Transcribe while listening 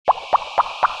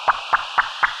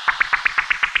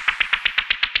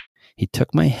He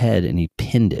took my head and he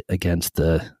pinned it against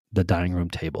the dining room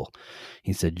table.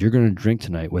 He said, "You're going to drink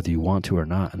tonight whether you want to or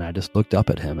not." And I just looked up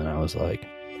at him and I was like,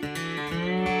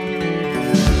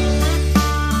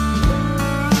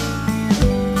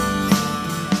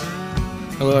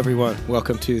 hello, everyone.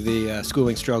 Welcome to the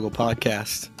Schooling Struggle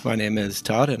podcast. My name is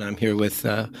Todd, and I'm here with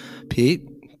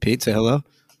Pete. Pete, say hello.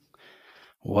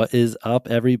 What is up,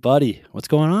 everybody? What's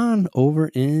going on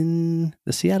over in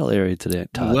the Seattle area today,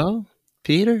 Todd? Well,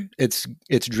 Peter, it's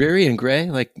dreary and gray,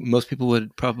 like most people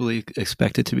would probably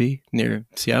expect it to be near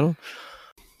Seattle.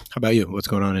 How about you? What's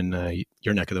going on in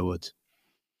your neck of the woods?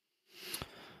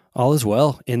 All is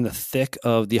well. In the thick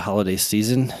of the holiday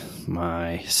season,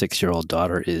 my 6-year-old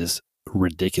daughter is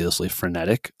ridiculously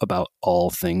frenetic about all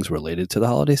things related to the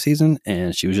holiday season,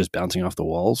 and she was just bouncing off the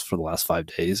walls for the last 5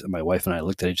 days. And my wife and I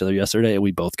looked at each other yesterday and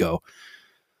we both go,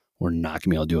 we're not gonna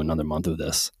be able to do another month of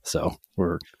this. So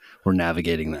we're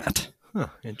navigating that. Huh,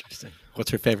 interesting.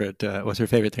 What's her favorite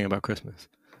thing about Christmas?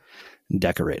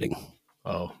 Decorating.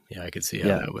 Oh, yeah, I could see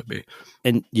how that would be.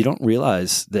 And you don't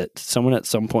realize that someone at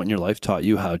some point in your life taught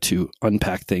you how to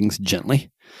unpack things gently.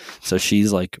 So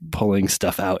she's like pulling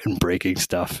stuff out and breaking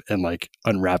stuff and like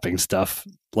unwrapping stuff.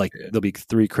 Like there'll be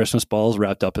 3 Christmas balls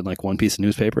wrapped up in like one piece of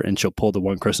newspaper, and she'll pull the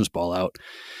one Christmas ball out,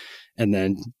 and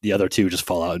then the other 2 just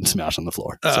fall out and smash on the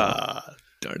floor. Darn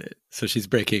it. So she's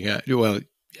breaking,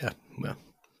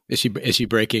 is she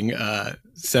breaking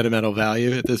sentimental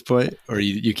value at this point, or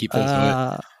you keep those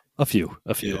away? A few.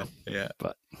 Yeah.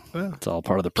 But it's all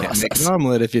part of the process. Can't make an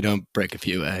omelet if you don't break a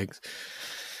few eggs.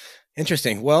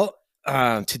 Interesting. Well,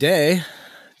 today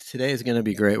is going to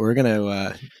be great. We're going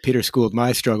to, Peter schooled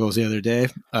my struggles the other day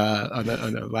on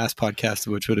the last podcast,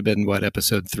 which would have been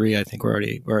episode 3. I think we're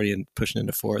already pushing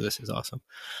into 4. This is awesome.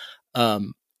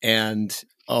 And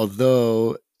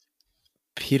although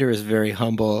Peter is very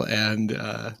humble and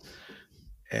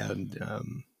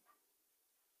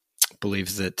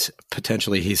believes that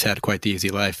potentially he's had quite the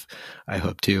easy life, I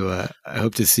hope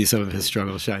to see some of his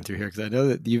struggles shine through here, because I know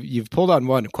that you've pulled on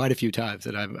one quite a few times,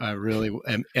 and I really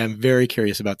am very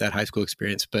curious about that high school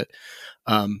experience. But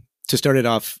to start it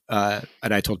off,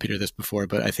 and I told Peter this before,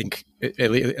 but I think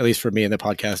at least for me in the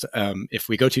podcast, if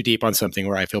we go too deep on something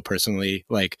where I feel personally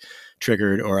like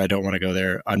triggered or I don't want to go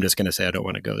there, I'm just going to say I don't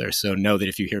want to go there. So know that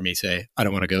if you hear me say I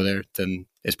don't want to go there, then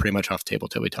it's pretty much off the table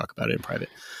till we talk about it in private.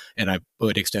 And I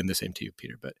would extend the same to you,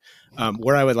 Peter. But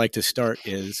where I would like to start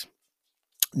is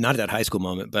not at that high school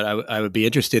moment, but I would be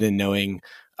interested in knowing.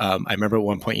 I remember at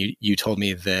one point you told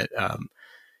me that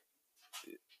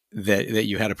that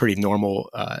you had a pretty normal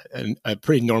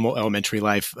elementary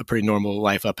life, a pretty normal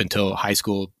life up until high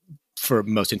school for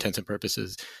most intents and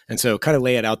purposes. And so kind of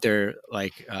lay it out there,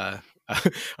 like I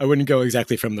wouldn't go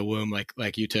exactly from the womb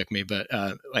like you took me, but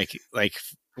like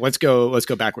let's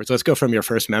go backwards. Let's go from your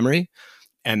first memory,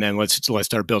 and then let's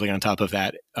start building on top of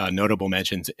that notable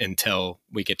mentions until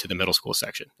we get to the middle school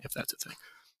section, if that's a thing.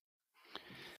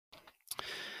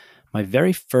 My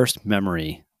very first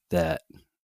memory that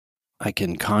I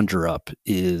can conjure up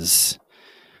is,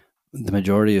 the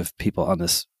majority of people on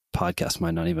this podcast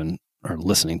might not even, or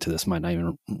listening to this might not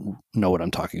even know what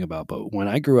I'm talking about. But when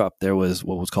I grew up, there was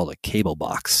what was called a cable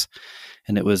box.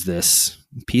 And it was this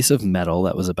piece of metal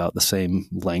that was about the same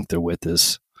length or width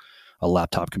as a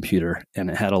laptop computer.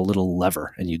 And it had a little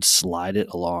lever, and you'd slide it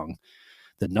along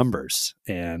the numbers,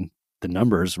 and the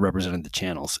numbers represented the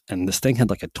channels. And this thing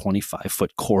had like a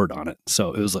 25-foot cord on it.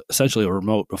 So it was essentially a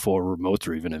remote before remotes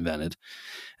were even invented.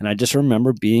 And I just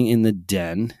remember being in the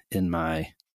den in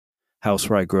my house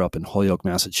where I grew up in Holyoke,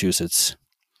 Massachusetts,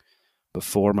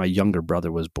 before my younger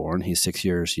brother was born. He's 6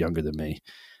 years younger than me.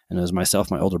 And it was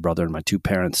myself, my older brother, and my 2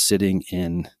 parents sitting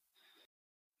in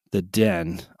the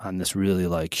den on this really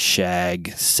like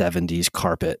shag 70s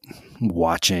carpet,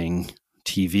 watching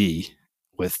TV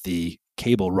with the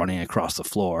cable running across the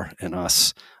floor, and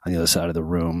us on the other side of the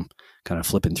room kind of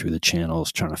flipping through the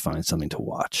channels trying to find something to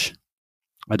watch.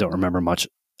 I don't remember much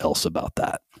else about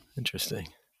that. Interesting.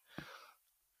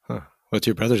 Huh. What's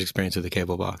your brother's experience with the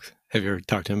cable box? Have you ever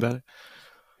talked to him about it?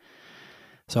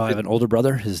 So I have an older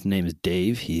brother. His name is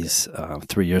Dave. He's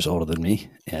 3 years older than me.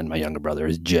 And my younger brother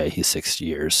is Jay. He's 6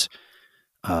 years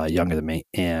younger than me.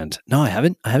 And no, I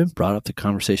haven't brought up the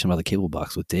conversation about the cable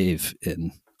box with Dave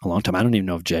in a long time. I don't even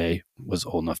know if Jay was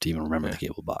old enough to even remember the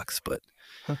cable box, but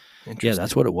yeah,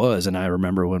 that's what it was. And I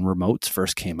remember when remotes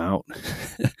first came out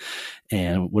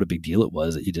and what a big deal it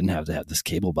was that you didn't have to have this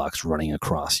cable box running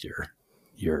across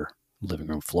your living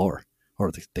room floor,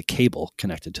 or the cable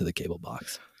connected to the cable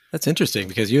box. That's interesting,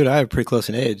 because you and I are pretty close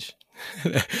in age.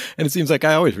 And it seems like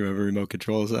I always remember remote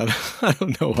controls. I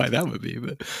don't know why that would be,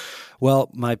 but Well,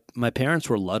 my parents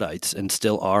were Luddites and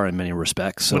still are in many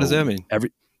respects. So what does that mean?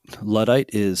 Luddite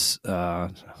is, oh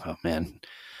man,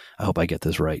 I hope I get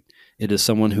this right. It is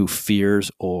someone who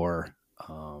fears or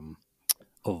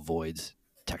avoids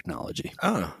technology.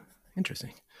 Oh,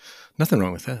 interesting. Nothing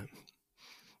wrong with that.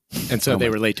 And so they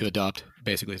were late to adopt,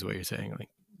 basically, is what you're saying. Like,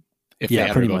 if they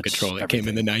had remote control, it came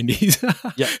in the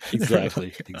 90s. Yeah,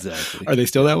 exactly. Are they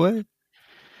still that way?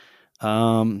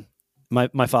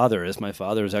 My father is. My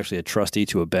father is actually a trustee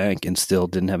to a bank and still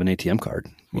didn't have an ATM card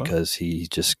because he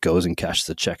just goes and cashes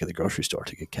a check at the grocery store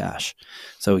to get cash.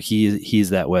 So he's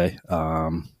that way.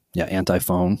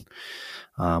 Anti-phone.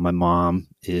 My mom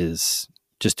is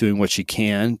just doing what she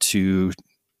can to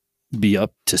be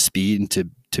up to speed and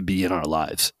to be in our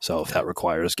lives. So if that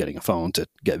requires getting a phone to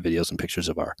get videos and pictures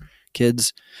of our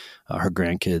kids, her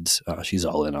grandkids, she's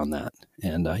all in on that.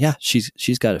 And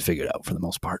she's got it figured out for the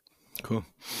most part. Cool.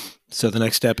 So the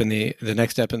next step in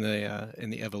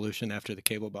the evolution after the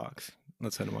cable box.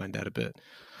 Let's unwind that a bit.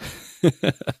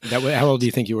 How old do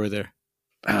you think you were there?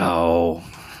 Oh,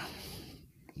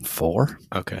 4.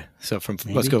 Okay. So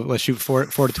let's shoot 4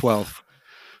 to 12.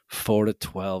 4 to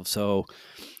 12. So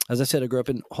as I said, I grew up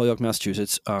in Holyoke,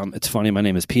 Massachusetts. It's funny. My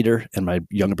name is Peter, and my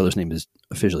younger brother's name is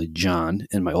officially John,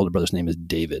 and my older brother's name is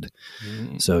David.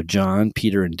 So John,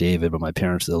 Peter, and David, but my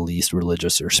parents are the least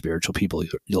religious or spiritual people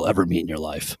you'll ever meet in your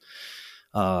life.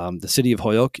 The city of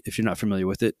Holyoke, if you're not familiar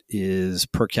with it, is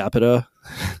per capita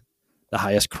the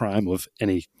highest crime of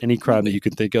any crime that you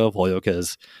can think of. Holyoke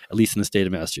has, at least in the state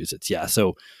of Massachusetts. Yeah.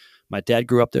 So my dad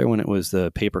grew up there when it was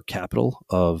the paper capital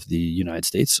of the United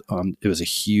States. It was a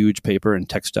huge paper and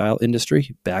textile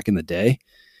industry back in the day,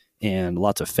 and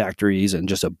lots of factories and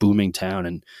just a booming town.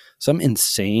 And some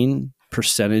insane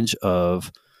percentage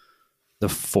of the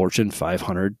Fortune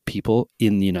 500 people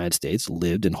in the United States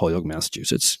lived in Holyoke,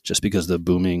 Massachusetts, just because of the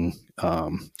booming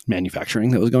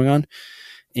manufacturing that was going on.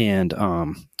 And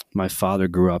my father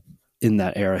grew up in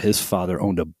that era. His father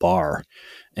owned a bar,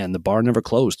 and the bar never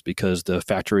closed because the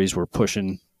factories were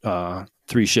pushing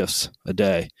 3 shifts a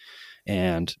day,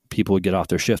 and people would get off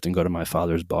their shift and go to my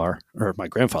father's bar or my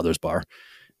grandfather's bar.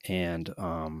 And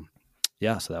so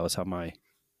that was how my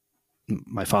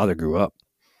father grew up.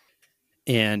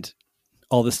 And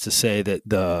all this to say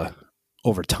that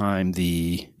over time,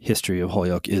 the history of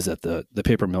Holyoke is that the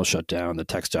paper mill shut down, the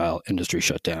textile industry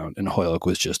shut down, and Holyoke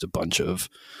was just a bunch of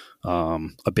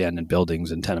abandoned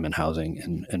buildings and tenement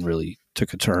housing, and really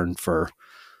took a turn for,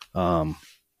 some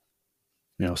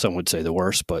would say the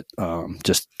worst, but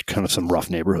just kind of some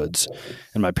rough neighborhoods.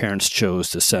 And my parents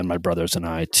chose to send my brothers and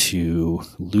I to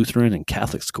Lutheran and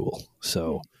Catholic school.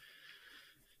 So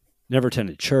never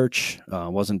attended church,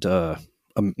 wasn't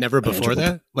never before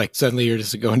that? Like suddenly you're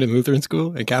just going to Lutheran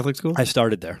school and Catholic school? I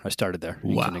started there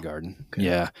in kindergarten. Okay.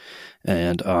 Yeah.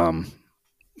 And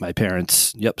my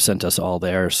parents, sent us all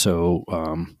there so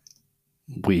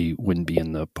we wouldn't be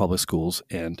in the public schools.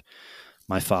 And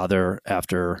my father,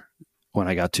 when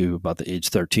I got to about the age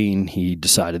 13, he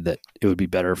decided that it would be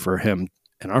better for him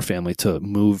and our family to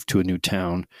move to a new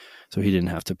town so he didn't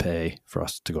have to pay for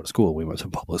us to go to school. We went to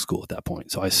public school at that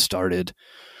point. So I started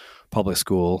public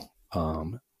school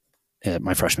at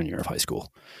my freshman year of high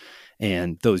school.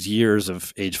 And those years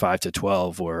of age 5 to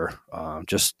 12 were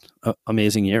just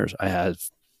amazing years. I had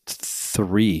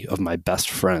 3 of my best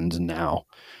friends now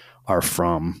are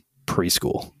from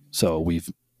preschool. So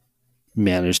we've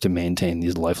managed to maintain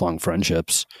these lifelong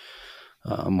friendships.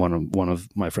 One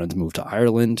of my friends moved to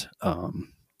Ireland,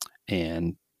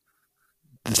 and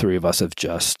the 3 of us have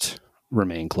just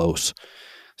remained close.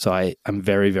 So I'm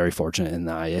very, very fortunate in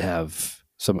that I have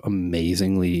some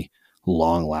amazingly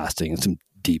long-lasting and some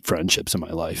deep friendships in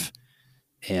my life.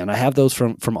 And I have those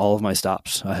from all of my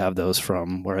stops. I have those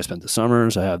from where I spent the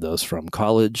summers. I have those from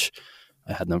college.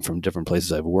 I had them from different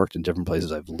places I've worked and different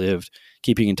places I've lived.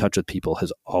 Keeping in touch with people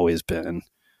has always been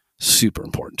super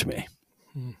important to me.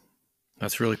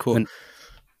 That's really cool.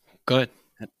 Go ahead.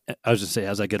 I was just saying,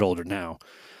 as I get older now,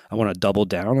 I want to double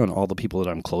down on all the people that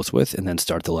I'm close with and then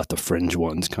start to let the fringe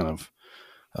ones kind of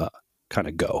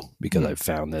go, because I've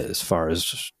found that as far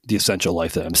as the essential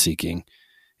life that I'm seeking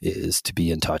is to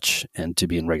be in touch and to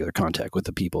be in regular contact with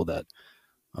the people that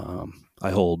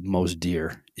I hold most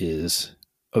dear is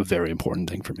a very important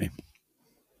thing for me.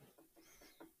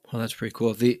 Well, that's pretty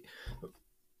cool.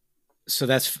 So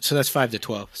that's 5 to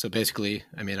 12. So basically,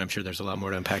 I mean, I'm sure there's a lot more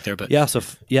to unpack there, but So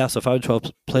 5 to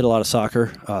 12, played a lot of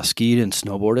soccer, skied and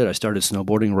snowboarded. I started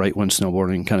snowboarding right when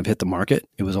snowboarding kind of hit the market.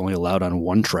 It was only allowed on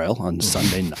one trail on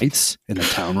Sunday nights in the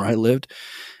town where I lived.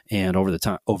 And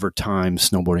over time,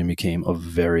 snowboarding became a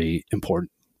very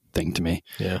important thing to me.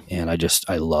 Yeah. And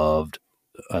I loved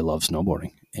I love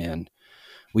snowboarding. And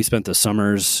we spent the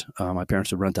summers, my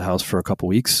parents would rent a house for a couple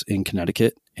weeks in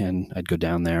Connecticut, and I'd go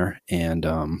down there and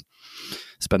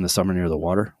spend the summer near the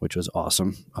water, which was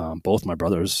awesome. Both my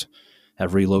brothers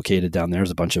have relocated down there.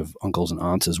 There's a bunch of uncles and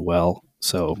aunts as well.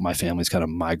 So my family's kind of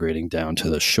migrating down to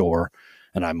the shore,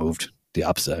 and I moved the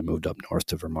opposite. I moved up north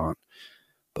to Vermont.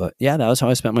 But yeah, that was how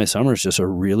I spent my summers. Just a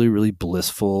really, really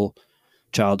blissful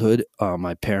childhood.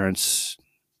 My parents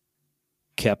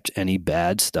kept any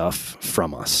bad stuff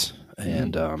from us,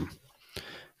 and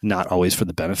not always for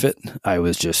the benefit. I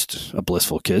was just a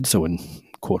blissful kid. So when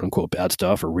quote unquote bad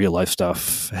stuff or real life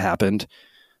stuff happened,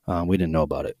 we didn't know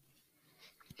about it.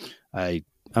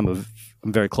 I'm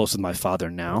very close with my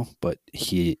father now, but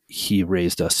he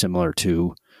raised us similar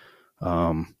to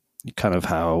kind of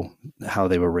how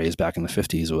they were raised back in the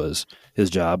 50s. Was his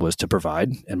job was to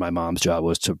provide, and my mom's job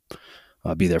was to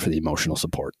be there for the emotional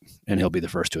support, and he'll be the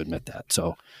first to admit that.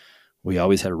 So we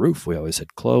always had a roof, we always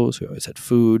had clothes, we always had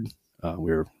food.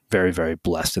 We were very, very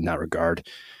blessed in that regard,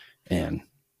 and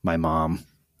my mom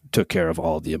took care of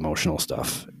all the emotional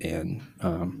stuff, and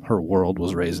her world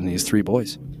was raising these 3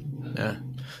 boys. Yeah.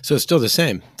 So it's still the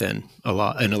same then,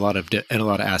 in a lot of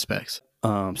aspects.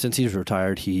 Since he's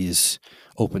retired, he's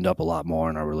opened up a lot more,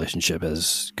 and our relationship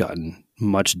has gotten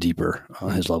much deeper.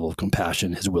 His level of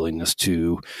compassion, his willingness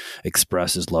to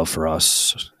express his love for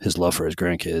us, his love for his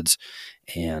grandkids.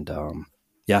 And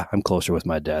yeah, I'm closer with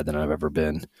my dad than I've ever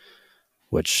been,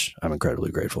 which I'm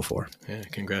incredibly grateful for. Yeah,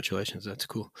 congratulations. That's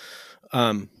cool.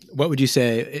 What would you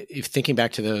say, if thinking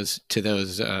back to those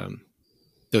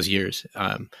years,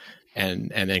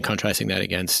 and then contrasting that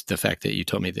against the fact that you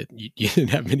told me that you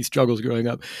didn't have many struggles growing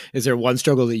up, is there one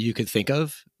struggle that you could think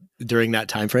of during that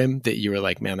time frame that you were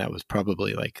like, man, that was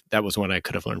probably like, that was one I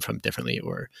could have learned from differently,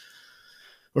 or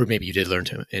maybe you did learn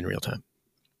to in real time?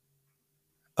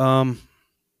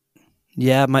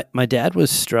 Yeah, my dad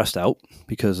was stressed out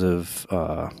because of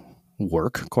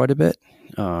work quite a bit.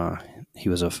 He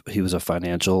was a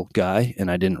financial guy, and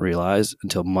I didn't realize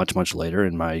until much, much later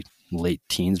in my late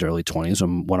teens to early 20s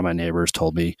when one of my neighbors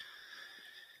told me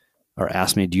or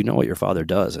asked me, "Do you know what your father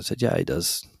does?" I said, "Yeah, he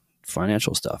does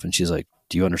financial stuff." And she's like,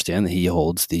 "Do you understand that he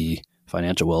holds the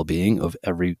financial well-being of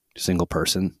every single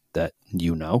person that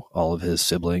you know, all of his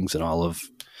siblings and all of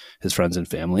his friends and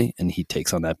family, and he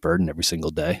takes on that burden every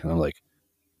single day?" And I'm like,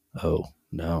 "Oh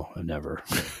no, I never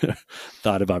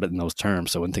thought about it in those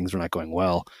terms." So when things were not going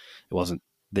well, it wasn't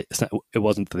that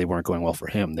they weren't going well for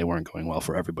him. They weren't going well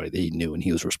for everybody that he knew, and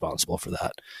he was responsible for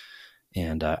that.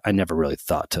 And I never really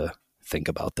thought to think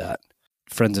about that.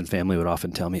 Friends and family would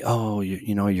often tell me, "Oh,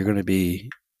 you know, you're going to be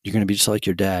just like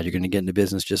your dad. You're going to get into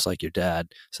business just like your dad."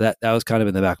 So that was kind of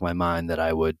in the back of my mind that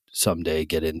I would someday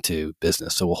get into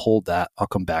business. So we'll hold that. I'll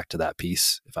come back to that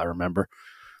piece if I remember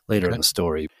later in the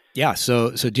story. Yeah.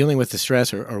 So dealing with the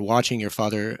stress or watching your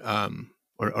father,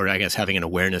 or I guess having an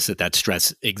awareness that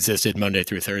stress existed Monday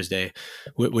through Thursday,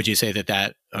 would you say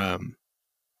that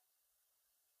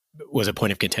was a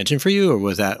point of contention for you, or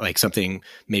was that like something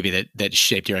maybe that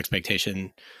shaped your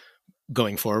expectation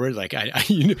going forward? Like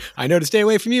I know to stay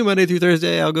away from you Monday through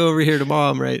Thursday. I'll go over here to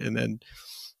mom, right? And then.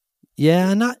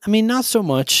 Yeah, not so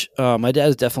much. My dad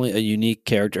is definitely a unique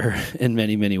character in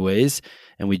many, many ways.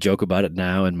 And we joke about it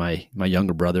now. And my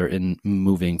younger brother, in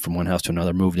moving from one house to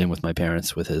another, moved in with my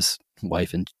parents with his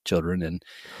wife and children. And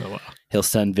he'll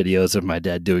send videos of my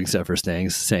dad doing stuff or saying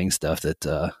stuff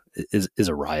that is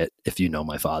a riot if you know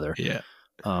my father. Yeah.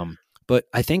 But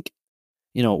I think,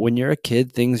 you know, when you're a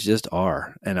kid, things just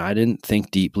are. And I didn't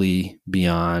think deeply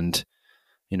beyond,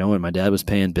 you know, when my dad was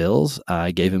paying bills,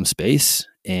 I gave him space,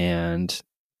 and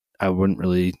I wouldn't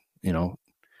really, you know,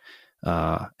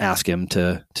 ask him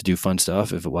to do fun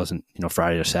stuff if it wasn't, you know,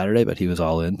 Friday or Saturday, but he was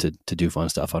all in to do fun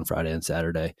stuff on Friday and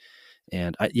Saturday.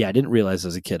 And I didn't realize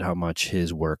as a kid how much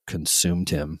his work consumed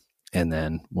him. And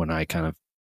then when I kind of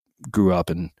grew up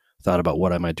and thought about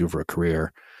what I might do for a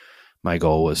career,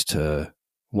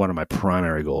 one of my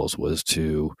primary goals was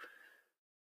to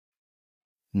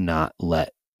not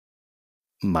let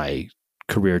my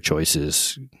career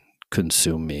choices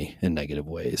consume me in negative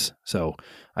ways. So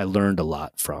I learned a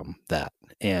lot from that.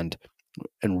 And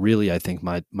really, I think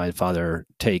my father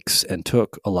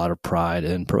took a lot of pride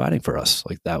in providing for us.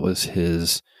 Like that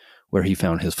was where he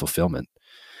found his fulfillment.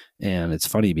 And it's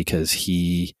funny because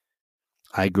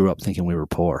I grew up thinking we were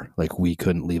poor. Like we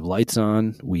couldn't leave lights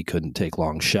on. We couldn't take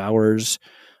long showers.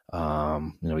 You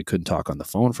know, we couldn't talk on the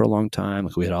phone for a long time.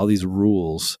 Like we had all these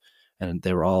rules, and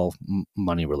they were all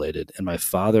money related. And my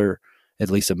father, at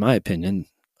least in my opinion,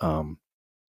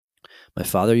 my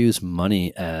father used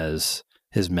money as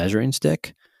his measuring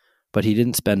stick, but he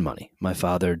didn't spend money. My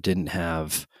father didn't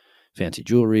have fancy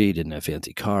jewelry, didn't have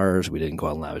fancy cars. We didn't go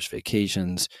on lavish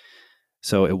vacations.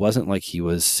 So it wasn't like he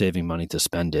was saving money to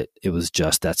spend it. It was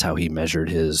just that's how he measured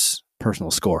his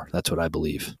personal score. That's what I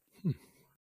believe.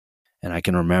 And I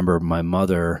can remember my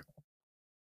mother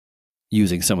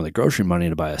using some of the grocery money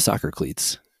to buy us soccer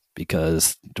cleats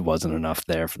because there wasn't enough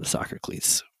there for the soccer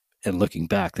cleats. And looking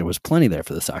back, there was plenty there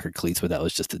for the soccer cleats, but that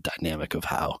was just the dynamic of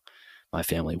how my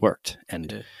family worked.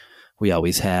 And we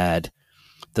always had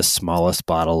the smallest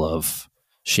bottle of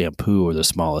shampoo or the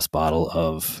smallest bottle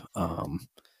of,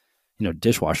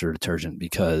 dishwasher detergent,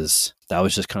 because that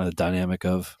was just kind of the dynamic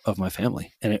of my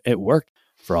family. And it worked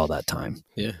for all that time.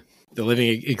 Yeah. The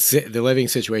living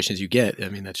situations you get, I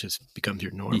mean, that just becomes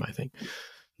your norm, I think.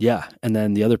 Yeah. And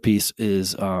then the other piece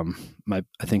is I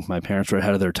think my parents were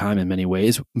ahead of their time in many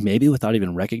ways, maybe without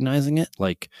even recognizing it.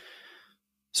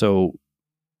 So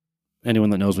anyone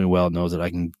that knows me well knows that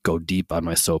I can go deep on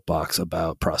my soapbox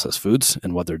about processed foods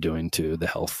and what they're doing to the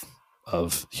health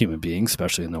of human beings,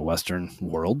 especially in the Western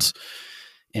worlds.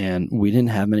 And we didn't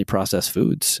have many processed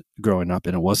foods growing up.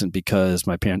 And it wasn't because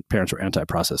my parents were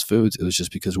anti-processed foods. It was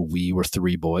just because we were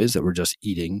three boys that were just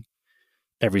eating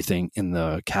everything in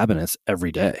the cabinets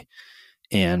every day.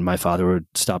 And my father would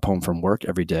stop home from work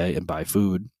every day and buy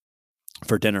food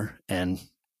for dinner and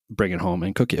bring it home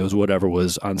and cook it. It was whatever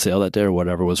was on sale that day or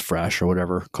whatever was fresh or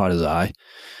whatever caught his eye.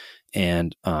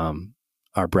 And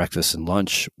our breakfast and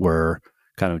lunch were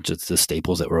kind of just the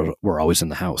staples that were always in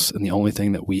the house. And the only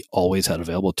thing that we always had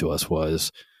available to us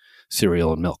was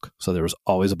cereal and milk. So there was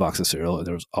always a box of cereal and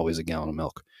there was always a gallon of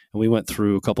milk. And we went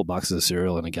through a couple boxes of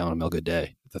cereal and a gallon of milk a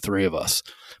day, the three of us.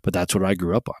 But that's what I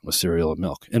grew up on, was cereal and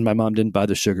milk. And my mom didn't buy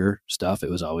the sugar stuff. It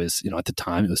was always, at the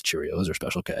time it was Cheerios or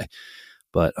Special K.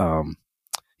 But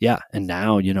yeah. And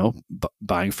now,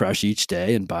 buying fresh each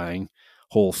day and buying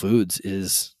whole foods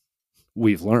is,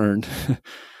 we've learned,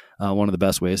 one of the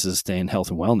best ways to sustain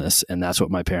health and wellness. And that's what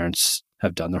my parents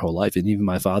have done their whole life. And even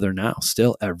my father now,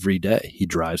 still every day, he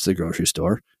drives to the grocery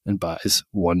store and buys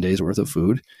one day's worth of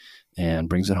food and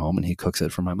brings it home and he cooks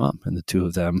it for my mom. And the two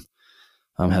of them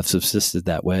have subsisted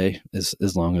that way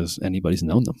as long as anybody's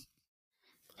known them.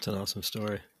 It's an awesome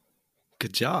story.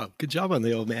 Good job. Good job on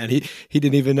the old man. He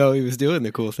didn't even know he was doing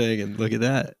the cool thing. And look at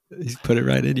that. He's put it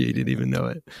right in you. He didn't even know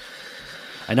it.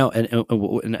 I know.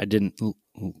 And I didn't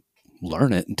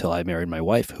learn it until I married my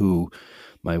wife, who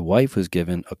my wife was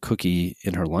given a cookie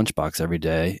in her lunchbox every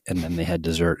day. And then they had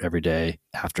dessert every day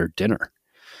after dinner.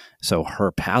 So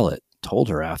her palate told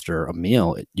her after a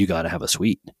meal, you got to have a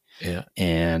sweet. Yeah.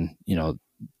 And,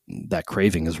 that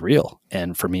craving is real.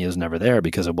 And for me, it was never there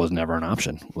because it was never an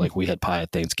option. Like we had pie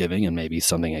at Thanksgiving and maybe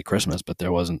something at Christmas, but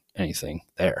there wasn't anything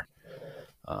there.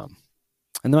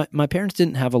 And my parents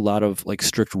didn't have a lot of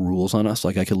strict rules on us.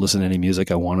 Like I could listen to any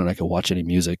music I wanted. I could watch any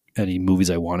movies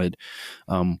I wanted.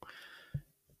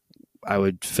 I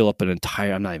would fill up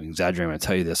I'm not even exaggerating when I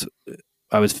tell you this.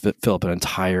 I would fill up an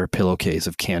entire pillowcase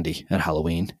of candy at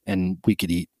Halloween and we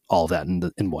could eat all of that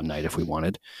in one night if we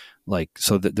wanted.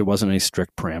 So that there wasn't any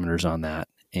strict parameters on that.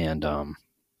 And,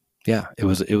 yeah, it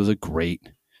was a great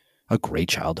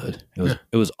childhood.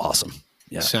 It was awesome.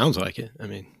 Yeah. Sounds like it. I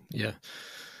mean, yeah.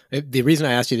 The reason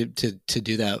I asked you to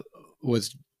do that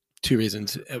was two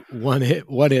reasons. One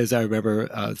is I remember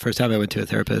the first time I went to a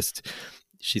therapist,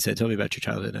 she said, "Tell me about your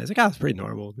childhood." And I was like, it's pretty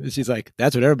normal. And she's like,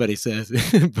 "That's what everybody says,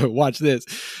 but watch this."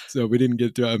 So we didn't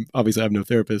get to, obviously I'm no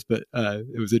therapist, but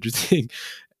it was interesting.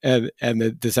 And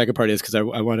the second part is because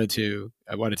I wanted to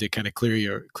kind of clear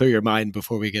your mind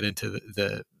before we get into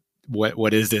the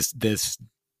what is this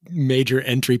major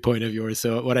entry point of yours.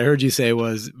 So what I heard you say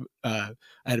was I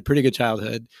had a pretty good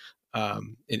childhood,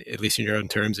 at least in your own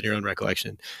terms and your own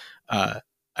recollection.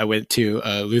 I went to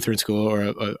a Lutheran school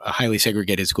or a highly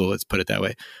segregated school, let's put it that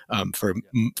way,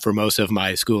 for most of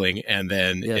my schooling. And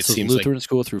then it seems Lutheran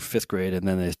school through fifth grade, and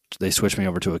then they switched me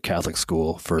over to a Catholic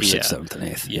school for sixth, seventh, and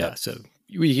eighth. Yeah, so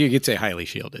you could say highly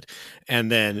shielded.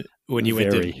 And then when you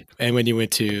and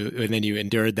then you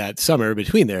endured that summer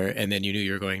between there, and then you knew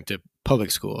you were going to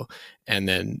public school. And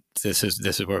then this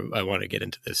is where I want to get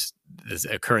into this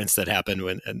occurrence that happened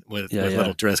with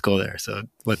little Driscoll there. So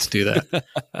let's do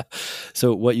that.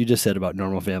 So what you just said about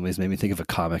normal families made me think of a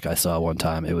comic I saw one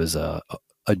time. It was a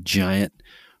giant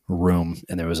room,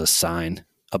 and there was a sign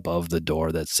above the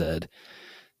door that said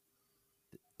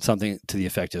something to the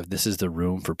effect of, "This is the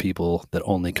room for people that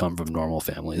only come from normal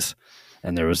families."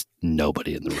 And there was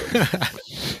nobody in the room.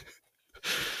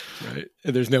 Right.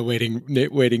 And there's no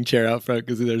waiting chair out front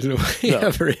because there's no way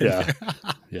ever in there.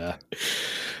 Yeah.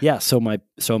 Yeah. So my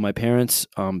parents,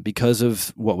 because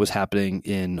of what was happening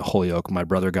in Holyoke, my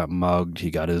brother got mugged.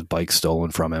 He got his bike stolen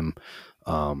from him.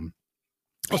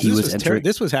 Oh, so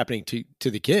this was happening to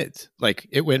the kids. Like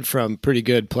it went from pretty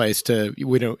good place to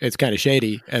it's kind of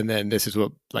shady, and then this is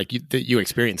what like you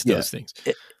experienced those things.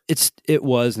 It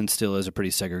was and still is a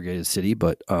pretty segregated city,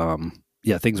 but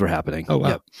things were happening. Oh wow!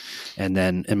 Yep.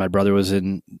 And my brother was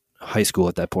in high school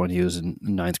at that point. He was in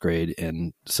ninth grade,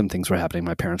 and some things were happening.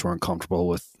 My parents weren't comfortable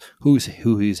with who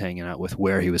he was hanging out with,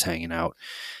 where he was hanging out,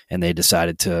 and they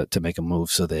decided to make a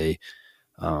move. So they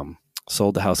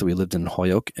sold the house that we lived in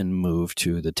Holyoke and moved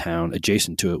to the town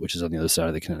adjacent to it, which is on the other side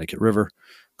of the Connecticut River,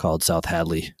 called South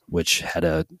Hadley, which had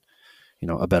a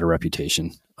better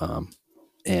reputation.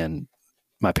 And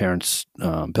my parents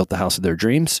built the house of their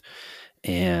dreams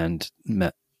and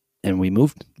we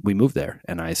moved there.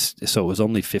 And so it was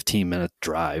only 15-minute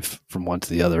drive from one to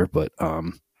the other. But,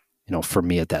 for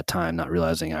me at that time, not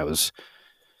realizing I was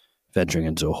venturing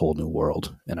into a whole new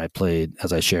world. And I played,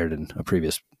 as I shared in a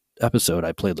previous episode,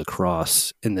 I played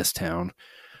lacrosse in this town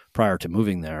prior to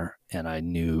moving there. And I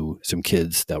knew some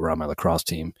kids that were on my lacrosse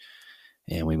team,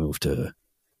 and we moved to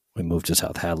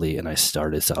South Hadley, and I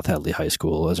started South Hadley High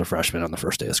School as a freshman on the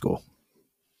first day of school.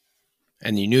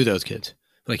 And you knew those kids,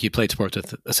 like you played sports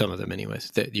with some of them,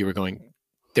 anyways. That you were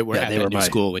at that new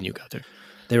school when you got there.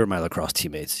 They were my lacrosse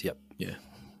teammates. Yep. Yeah.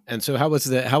 And so, how was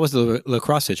the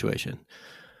lacrosse situation?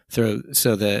 So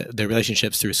the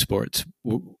relationships through sports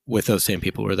with those same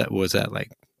people was that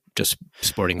like just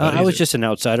sporting buddies? I was just an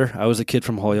outsider. I was a kid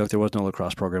from Holyoke. There was no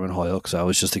lacrosse program in Holyoke, so I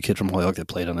was just a kid from Holyoke that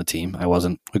played on the team. I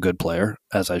wasn't a good player,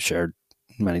 as I've shared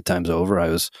many times over. I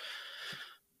was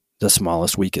the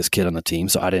smallest, weakest kid on the team,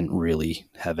 so I didn't really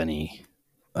have any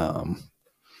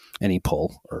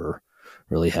pull or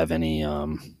really have any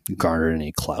garnered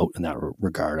any clout in that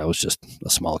regard. I was just a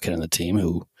small kid on the team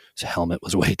whose helmet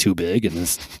was way too big and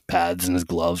his pads and his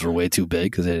gloves were way too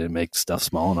big because they didn't make stuff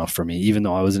small enough for me, even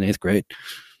though I was in 8th grade.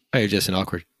 Oh, you're just an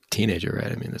awkward teenager,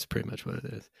 right? I mean, that's pretty much what it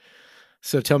is.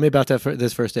 So tell me about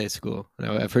this first day at school.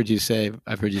 I've heard you say,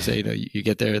 you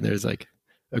get there and there's like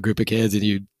a group of kids and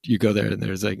you go there and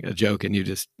there's like a joke and you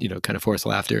just, kind of force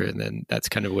laughter. And then that's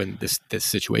kind of when this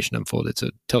situation unfolded. So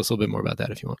tell us a little bit more about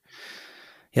that if you want.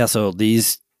 Yeah. So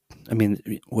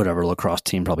lacrosse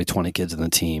team, probably 20 kids in the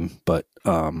team. But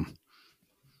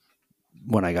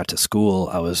when I got to school,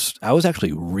 I was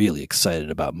actually really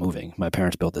excited about moving. My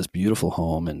parents built this beautiful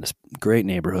home in this great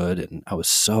neighborhood, and I was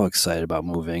so excited about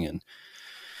moving. And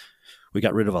we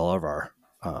got rid of all of our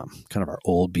kind of our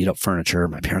old beat up furniture.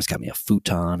 My parents got me a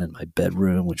futon in my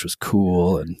bedroom, which was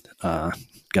cool, and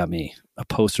got me a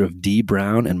poster of Dee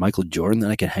Brown and Michael Jordan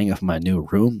that I could hang up in my new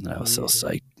room. And I was so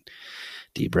psyched.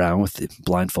 Dee Brown with the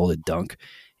blindfolded dunk.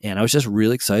 And I was just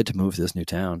really excited to move to this new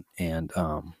town. And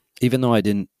even though I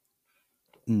didn't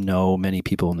know many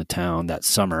people in the town, that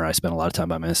summer I spent a lot of time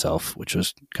by myself, which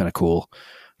was kind of cool.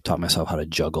 Taught myself how to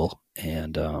juggle,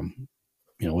 and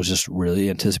was just really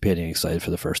anticipating and excited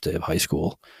for the first day of high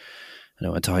school. And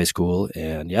I went to high school,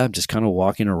 and I'm just kind of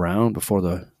walking around before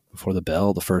the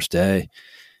bell the first day,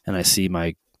 and I see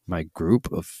my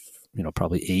group of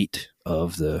probably 8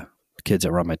 of the kids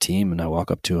that were on my team, and I walk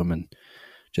up to them and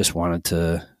just wanted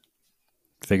to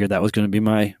figure that was going to be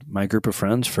my group of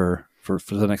friends for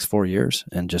the next 4 years,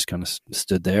 and just kind of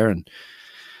stood there. And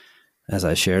as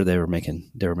I shared, they were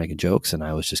making jokes, and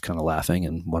I was just kind of laughing.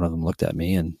 And one of them looked at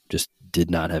me and just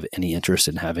did not have any interest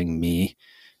in having me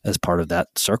as part of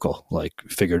that circle, like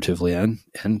figuratively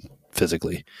and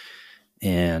physically.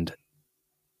 And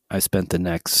I spent the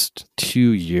next 2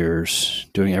 years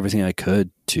doing everything I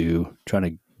could to try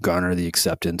to garner the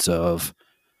acceptance of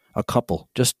a couple,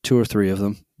 just 2 or 3 of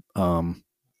them.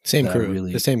 Same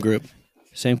crew, the same group.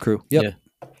 Same crew. Yep. Yeah.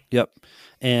 Yep.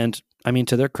 And I mean,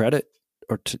 to their credit,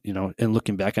 or and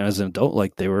looking back on it as an adult,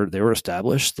 like they were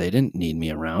established. They didn't need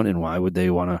me around, and why would they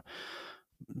want to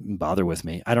bother with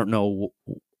me? I don't know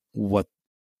what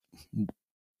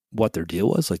their deal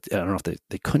was. Like, I don't know if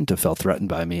they couldn't have felt threatened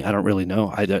by me. I don't really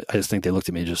know. I just think they looked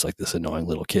at me just like this annoying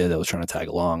little kid that was trying to tag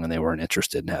along, and they weren't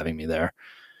interested in having me there.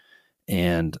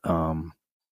 And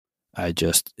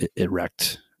it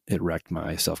wrecked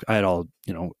my self.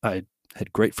 I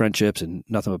had great friendships and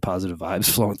nothing but positive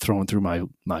vibes throwing through my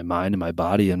mind and my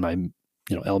body, and my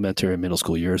elementary and middle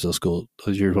school years.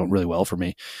 Those years went really well for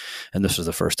me, and this was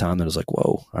the first time that I was like,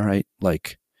 whoa, all right,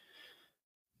 like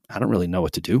I don't really know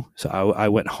what to do. So I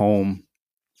went home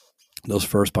those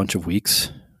first bunch of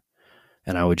weeks,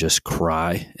 and I would just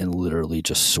cry and literally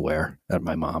just swear at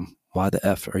my mom. Why the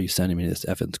F are you sending me to this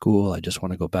effing school? I just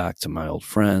want to go back to my old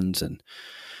friends, and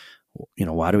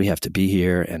why do we have to be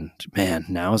here? And man,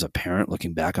 now as a parent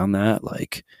looking back on that,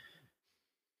 like,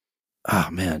 oh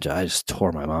man, I just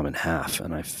tore my mom in half,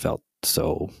 and I feel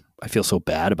so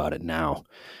bad about it now.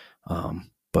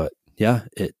 But yeah,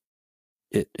 it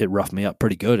roughed me up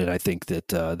pretty good. And I think that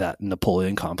that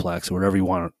Napoleon complex, or whatever you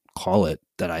want to call it,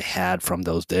 that I had from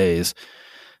those days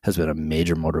has been a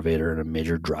major motivator and a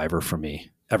major driver for me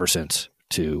ever since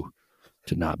to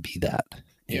not be that.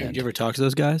 Yeah. Did you ever talk to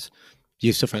those guys?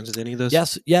 You still friends with any of those?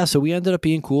 Yes. Yeah. So we ended up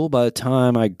being cool by the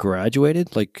time I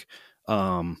graduated. Like,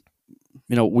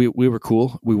 we were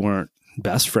cool. We weren't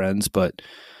best friends, but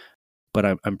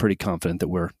I'm pretty confident that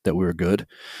we were good.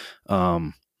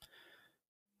 One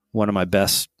of my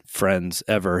best friends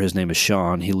ever, his name is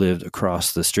Sean. He lived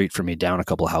across the street from me, down a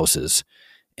couple of houses,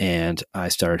 and I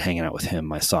started hanging out with him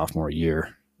my sophomore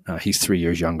year. He's 3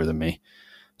 years younger than me.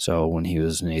 So when he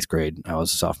was in 8th grade, I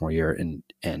was a sophomore year,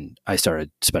 and I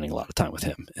started spending a lot of time with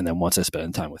him. And then once I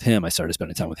spent time with him, I started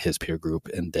spending time with his peer group,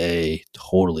 and they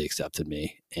totally accepted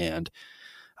me. And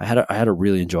I had a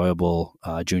really enjoyable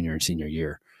junior and senior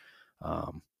year.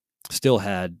 Still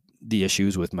had the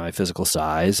issues with my physical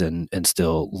size and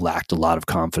still lacked a lot of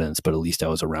confidence, but at least I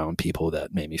was around people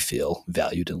that made me feel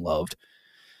valued and loved.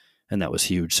 And that was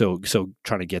huge. So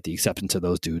trying to get the acceptance of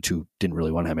those dudes who didn't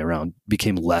really want to have me around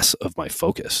became less of my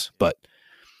focus. But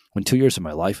when 2 years of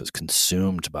my life was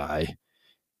consumed by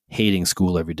hating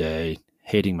school every day,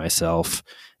 hating myself,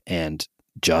 and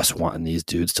just wanting these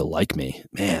dudes to like me,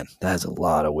 man, that's a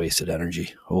lot of wasted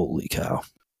energy. Holy cow.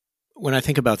 When I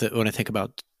think about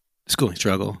schooling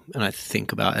struggle, and I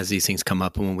think about as these things come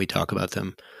up and when we talk about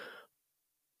them,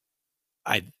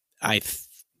 the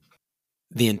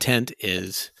intent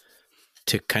is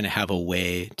to kind of have a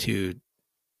way to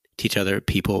teach other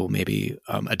people maybe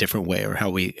a different way, or how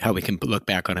we can look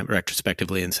back on it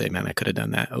retrospectively and say, man, I could have done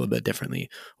that a little bit differently,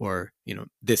 or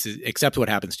this is accept what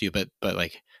happens to you, but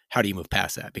like, how do you move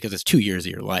past that? Because it's 2 years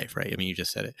of your life, right? I mean, you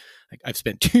just said it. Like, I've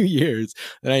spent 2 years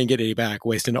that I didn't get any back,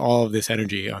 wasting all of this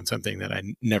energy on something that I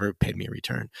never paid me a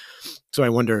return. So I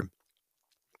wonder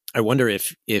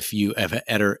if you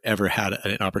ever had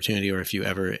an opportunity, or if you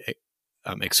ever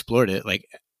explored it, like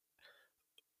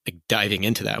diving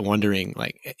into that, wondering,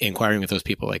 like inquiring with those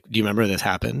people, like, do you remember this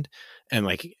happened? And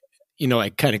like,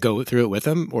 like kind of go through it with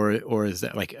them, or is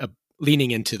that like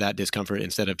leaning into that discomfort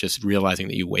instead of just realizing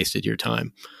that you wasted your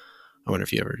time? I wonder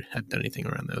if you ever had done anything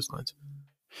around those lines.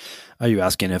 Are you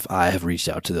asking if I have reached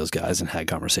out to those guys and had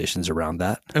conversations around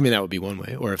that? I mean, that would be one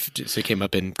way, or if it came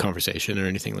up in conversation or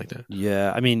anything like that.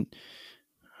 Yeah. I mean,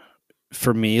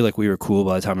 for me, like, we were cool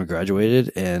by the time we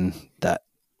graduated, and that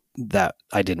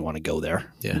I didn't want to go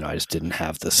there. Yeah. I just didn't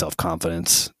have the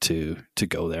self-confidence to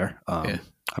go there. I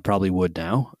probably would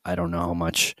now. I don't know how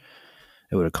much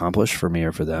it would accomplish for me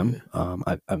or for them.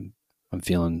 I'm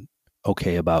feeling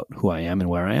okay about who I am and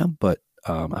where I am, but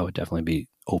I would definitely be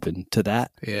open to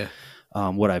that. Yeah.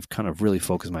 What I've kind of really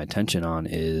focused my attention on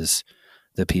is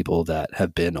the people that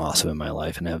have been awesome in my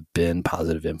life and have been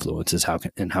positive influences. How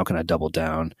can I double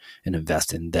down and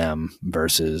invest in them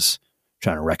versus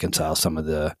trying to reconcile some of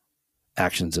the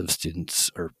actions of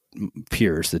students or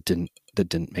peers that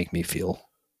didn't make me feel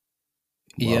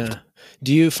loved. Yeah.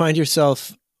 Do you find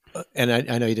yourself, and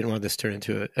I know you didn't want this to turn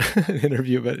into an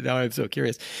interview, but now I'm so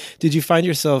curious. Did you find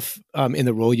yourself in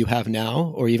the role you have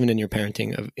now, or even in your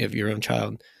parenting of your own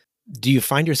child, do you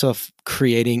find yourself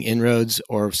creating inroads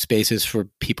or spaces for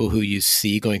people who you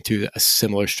see going through a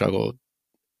similar struggle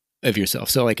of yourself?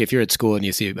 So like, if you're at school and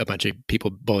you see a bunch of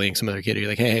people bullying some other kid, you're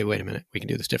like, hey, wait a minute, we can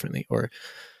do this differently. Or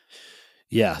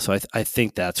yeah, so I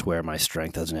think that's where my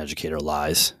strength as an educator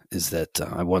lies, is that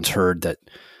I once heard that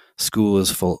school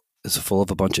is full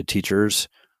of a bunch of teachers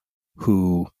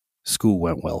who school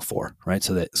went well for, right?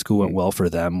 So that school went well for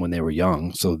them when they were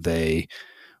young, so they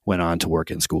went on to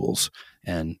work in schools.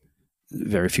 And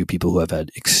very few people who have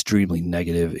had extremely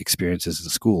negative experiences in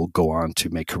school go on to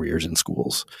make careers in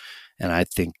schools. And I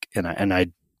think, I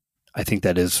think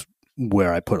that is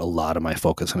where I put a lot of my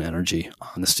focus and energy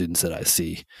on the students that I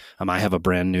see. I have a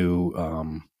brand new,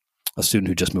 a student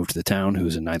who just moved to the town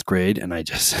who's in 9th grade. And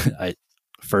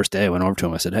first day I went over to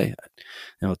him, I said, hey,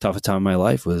 the toughest time of my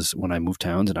life was when I moved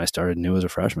towns and I started new as a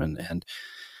freshman, and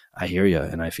I hear you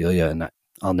and I feel you, and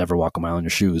I'll never walk a mile in your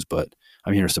shoes, but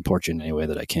I'm here to support you in any way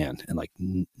that I can. And like,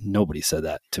 nobody said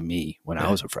that to me when I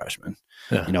was a freshman,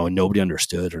 and nobody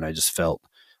understood. And I just felt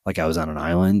like I was on an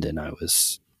island, and I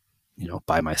was,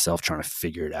 by myself trying to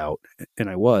figure it out. And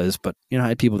I was, but, I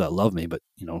had people that loved me, but,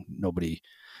 nobody,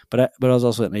 but I was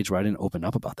also at an age where I didn't open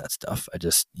up about that stuff. I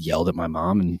just yelled at my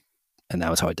mom, and that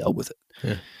was how I dealt with it.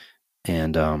 Yeah.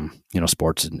 And,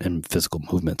 sports and physical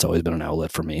movement's always been an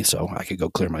outlet for me. So I could go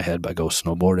clear my head by go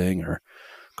snowboarding or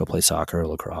go play soccer or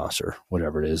lacrosse or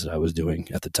whatever it is that I was doing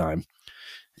at the time.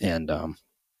 And,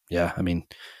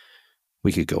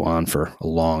 we could go on for a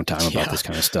long time about this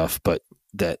kind of stuff, but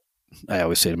that I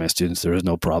always say to my students, there is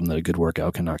no problem that a good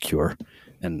workout cannot cure.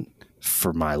 And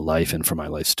for my life and for my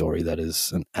life story, that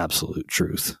is an absolute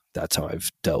truth. That's how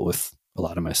I've dealt with a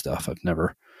lot of my stuff. I've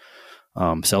never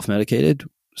self-medicated.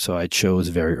 So I chose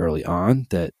very early on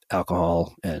that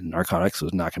alcohol and narcotics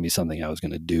was not going to be something I was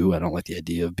going to do. I don't like the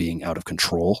idea of being out of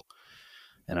control.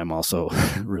 And I'm also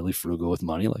really frugal with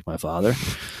money, like my father.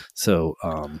 So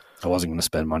I wasn't going to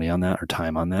spend money on that or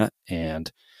time on that.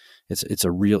 And it's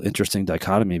a real interesting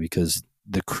dichotomy because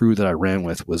the crew that I ran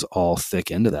with was all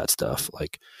thick into that stuff,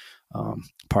 like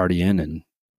partying and,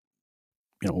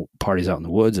 parties out in the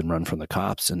woods and run from the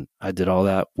cops. And I did all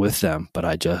that with them, but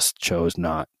I just chose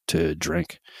not to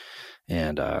drink.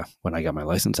 And when I got my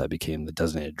license, I became the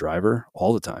designated driver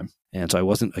all the time. And so I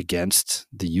wasn't against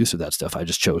the use of that stuff. I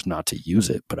just chose not to use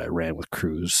it, but I ran with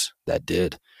crews that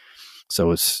did.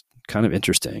 So it's kind of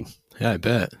interesting. Yeah, I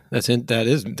bet. That's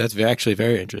actually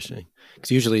very interesting.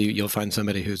 Because usually you'll find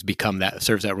somebody who's become that,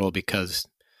 serves that role because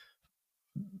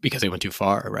they went too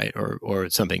far, right? Or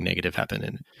something negative happened,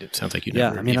 and it sounds like you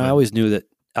never. Yeah, I mean, I always knew that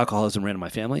alcoholism ran in my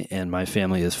family, and my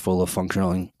family is full of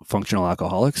functional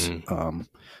alcoholics.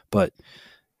 But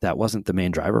that wasn't the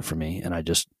main driver for me, and I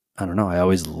don't know. I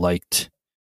always liked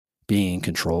being in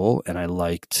control, and I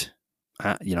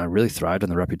really thrived on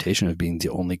the reputation of being the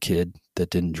only kid that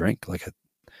didn't drink. Like,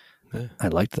 I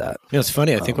liked that. It's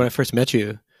funny. I think when I first met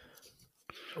you,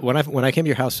 when I came to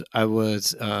your house, I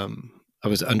was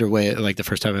underway, like the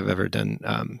first time I've ever done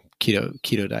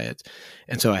keto diets,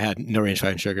 and so I had no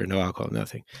refined sugar, no alcohol,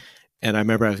 nothing. And I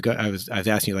remember I was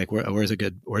asking you, like, where's a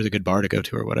good bar to go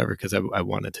to or whatever, because I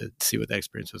wanted to see what the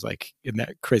experience was like in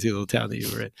that crazy little town that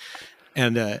you were in.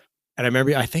 And I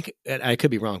remember, I think, and I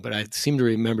could be wrong, but I seem to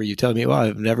remember you telling me, well,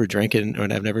 I've never drinking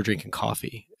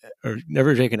coffee, or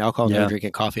never drinking alcohol, never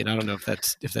drinking coffee. And I don't know if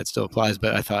that still applies,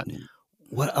 but I thought,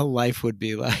 what a life would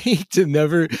be like to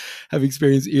never have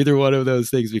experienced either one of those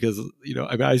things, because,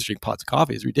 I used to drink pots of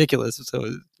coffee. It's ridiculous. So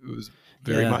it was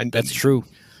very mind-bending. That's true.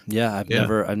 Yeah. I've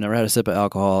never had a sip of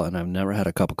alcohol, and I've never had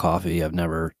a cup of coffee. I've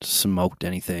never smoked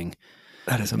anything.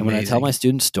 That is amazing. And when I tell my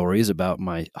students stories about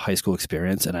my high school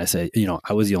experience, and I say,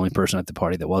 I was the only person at the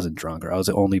party that wasn't drunk, or I was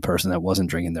the only person that wasn't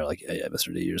drinking, they're like, yeah,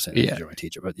 Mr. D, you're saying you're my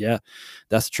teacher. But yeah,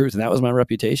 that's the truth. And that was my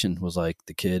reputation, was like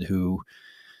the kid who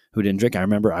didn't drink. I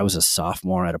remember I was a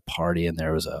sophomore at a party, and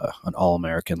there was an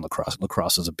All-American lacrosse.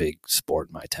 Lacrosse is a big sport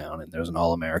in my town, and there was an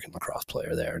All-American lacrosse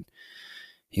player there. And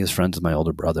he was friends with my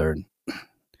older brother, and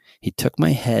he took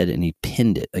my head and he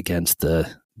pinned it against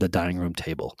the dining room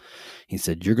table. He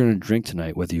said, "You're going to drink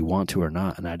tonight, whether you want to or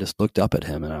not." And I just looked up at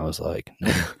him, and I was like,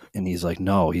 "No." And he's like,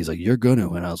 "No." He's like, "You're going to."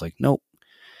 And I was like, "Nope."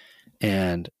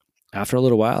 And after a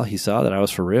little while, he saw that I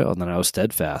was for real, and then I was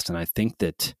steadfast. And I think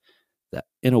that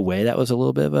in a way, that was a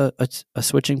little bit of a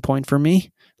switching point for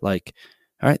me. Like,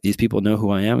 all right, these people know who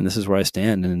I am, and this is where I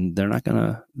stand, and they're not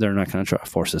gonna try to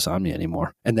force this on me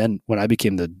anymore. And then when I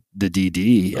became the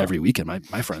DD every weekend,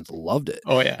 my friends loved it.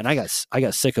 Oh yeah. And I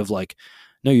got sick of, like,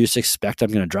 no, you just expect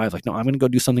I'm going to drive. Like, no, I'm going to go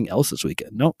do something else this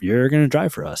weekend. Nope, you're going to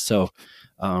drive for us. So,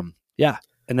 yeah.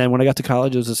 And then when I got to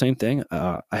college, it was the same thing.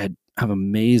 I have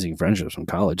amazing friendships from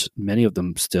college. Many of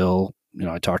them still,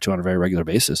 I talk to on a very regular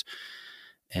basis.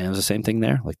 And it was the same thing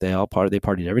there. Like, they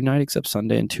partied every night except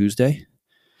Sunday and Tuesday.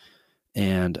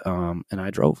 And I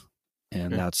drove,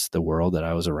 and that's the world that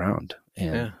I was around.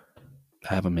 And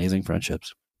I have amazing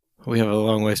friendships. We have a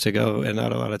long ways to go and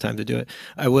not a lot of time to do it.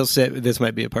 I will say, this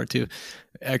might be a part two.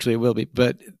 Actually, it will be.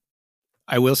 But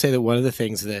I will say that one of the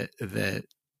things that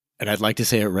and I'd like to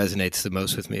say it resonates the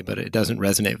most with me, but it doesn't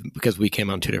resonate because we came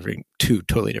on two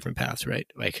totally different paths, right?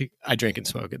 Like, I drink and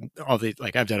smoke and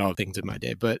I've done all the things in my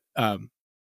day, but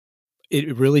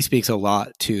it really speaks a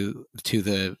lot to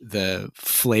the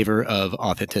flavor of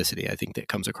authenticity, I think, that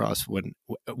comes across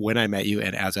when I met you,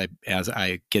 and as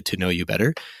I get to know you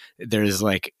better. There's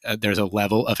a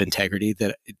level of integrity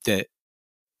that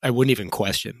I wouldn't even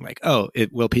question. Like, oh,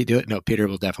 will Pete do it? No, Peter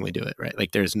will definitely do it, right?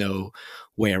 Like, there's no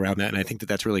way around that, and I think that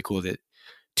that's really cool. That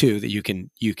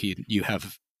you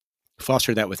have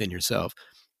fostered that within yourself.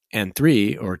 And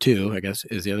 3 or 2, I guess,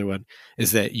 is the other one,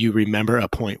 is that you remember a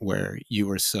point where you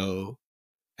were so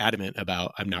adamant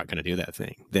about, I'm not going to do that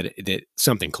thing, that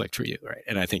something clicked for you, right?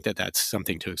 And I think that that's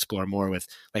something to explore more with,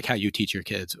 like, how you teach your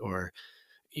kids, or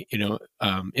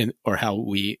or how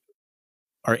we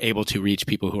are able to reach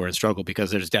people who are in struggle,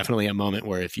 because there's definitely a moment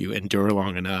where if you endure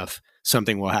long enough,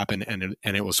 something will happen and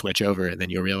it will switch over, and then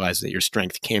you'll realize that your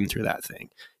strength came through that thing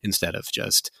instead of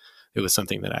just, it was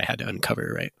something that I had to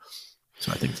uncover, right?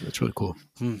 So I think that's really cool.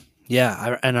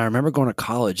 Yeah. I remember going to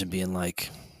college and being like,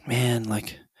 man,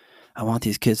 like, I want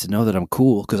these kids to know that I'm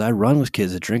cool because I run with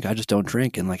kids that drink. I just don't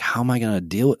drink. And like, how am I going to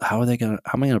deal with, how am I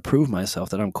going to prove myself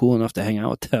that I'm cool enough to hang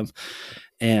out with them?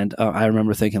 And I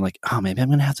remember thinking like, oh, maybe I'm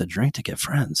going to have to drink to get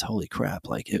friends. Holy crap.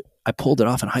 Like I pulled it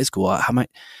off in high school.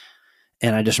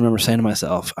 And I just remember saying to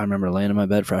myself, I remember laying in my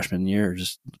bed freshman year,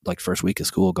 just like first week of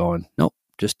school going, nope,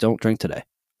 just don't drink today.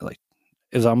 Like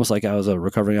it was almost like I was a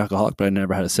recovering alcoholic, but I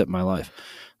never had a sip in my life.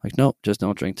 Like, nope, just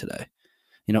don't drink today.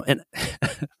 And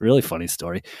really funny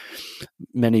story.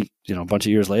 A bunch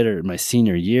of years later, in my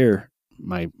senior year,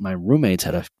 my roommates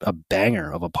had a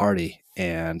banger of a party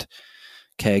and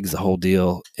kegs, the whole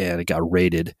deal, and it got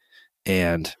raided.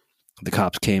 And the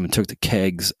cops came and took the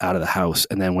kegs out of the house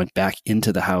and then went back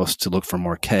into the house to look for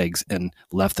more kegs and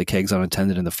left the kegs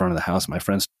unattended in the front of the house. My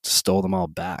friends stole them all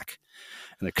back.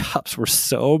 And the cops were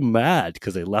so mad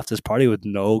because they left this party with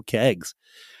no kegs.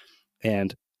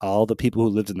 And all the people who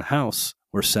lived in the house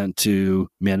were sent to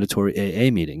mandatory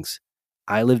AA meetings.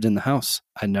 I lived in the house.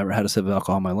 I never had a sip of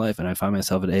alcohol in my life, and I find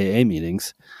myself at AA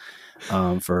meetings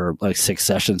for like 6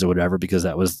 sessions or whatever, because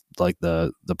that was like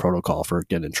the protocol for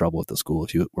getting in trouble at the school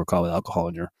if you were caught with alcohol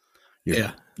in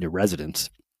your residence.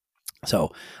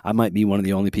 So I might be one of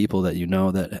the only people that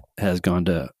that has gone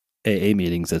to AA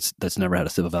meetings that's never had a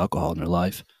sip of alcohol in their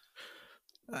life.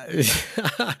 I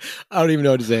don't even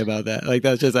know what to say about that. Like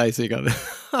that's just icing on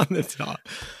the top.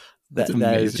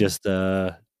 That is just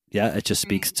it just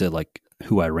speaks to like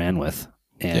who I ran with,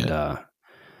 and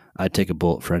I'd take a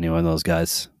bullet for any one of those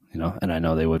guys, and I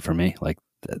know they would for me. Like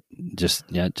that, just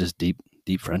deep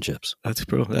friendships. That's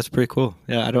cool. That's pretty cool.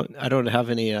 Yeah, I don't have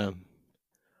any. I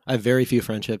have very few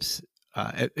friendships.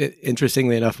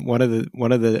 Interestingly enough, one of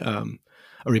the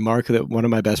a remark that one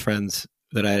of my best friends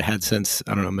that I had since,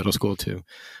 I don't know, middle school to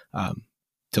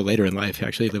later in life, he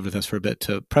actually lived with us for a bit,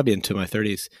 to probably into my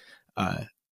 30s.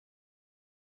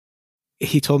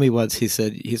 He told me once, he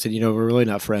said, we're really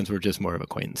not friends. We're just more of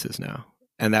acquaintances now.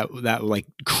 And that like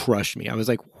crushed me. I was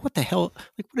like, what the hell?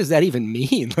 Like, what does that even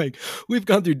mean? Like, we've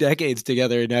gone through decades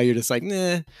together and now you're just like,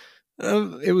 nah.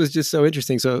 It was just so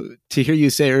interesting. So to hear you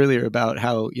say earlier about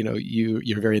how,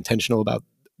 you're very intentional about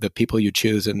the people you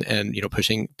choose and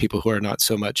pushing people who are not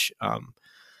so much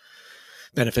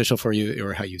beneficial for you,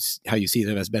 or how you see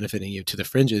them as benefiting you, to the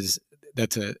fringes.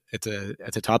 It's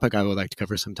a topic I would like to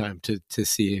cover sometime, to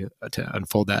see, to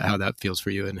unfold that, how that feels for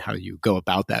you and how you go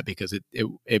about that, because it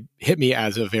hit me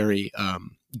as a very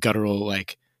guttural,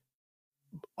 like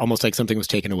almost like something was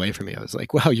taken away from me. I was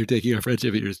like, wow, you're taking a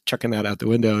friendship and you're just chucking that out the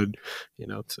window. And,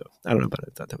 so I don't know, but I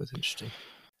thought that was interesting.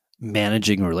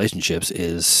 Managing relationships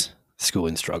is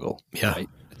schooling struggle. Yeah. Right?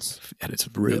 At its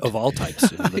root. Of all types,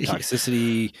 the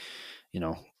toxicity,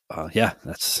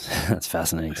 that's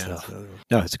fascinating stuff.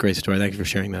 No, it's a great story. Thank you for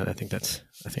sharing that. I think that's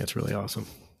really awesome.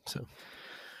 So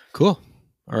cool.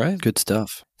 All right. Good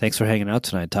stuff. Thanks for hanging out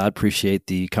tonight, Todd. Appreciate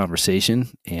the conversation,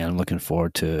 and I'm looking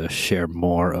forward to share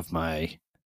more of my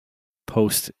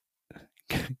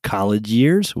post-college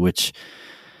years, which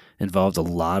involved a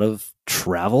lot of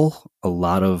travel, a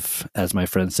lot of, as my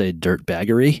friends say, dirt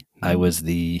baggery. I was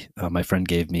my friend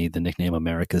gave me the nickname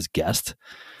America's Guest,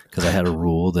 because I had a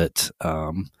rule that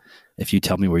if you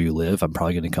tell me where you live, I'm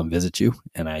probably going to come visit you.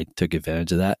 And I took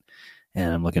advantage of that.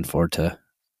 And I'm looking forward to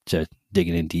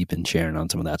digging in deep and sharing on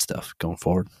some of that stuff going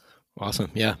forward.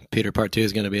 Awesome. Yeah. Peter Part 2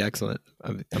 is going to be excellent.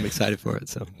 I'm excited for it.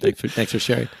 So thanks for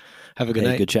sharing. Have a good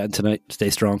night. Good chatting tonight. Stay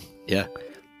strong. Yeah.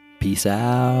 Peace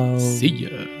out. See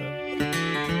ya.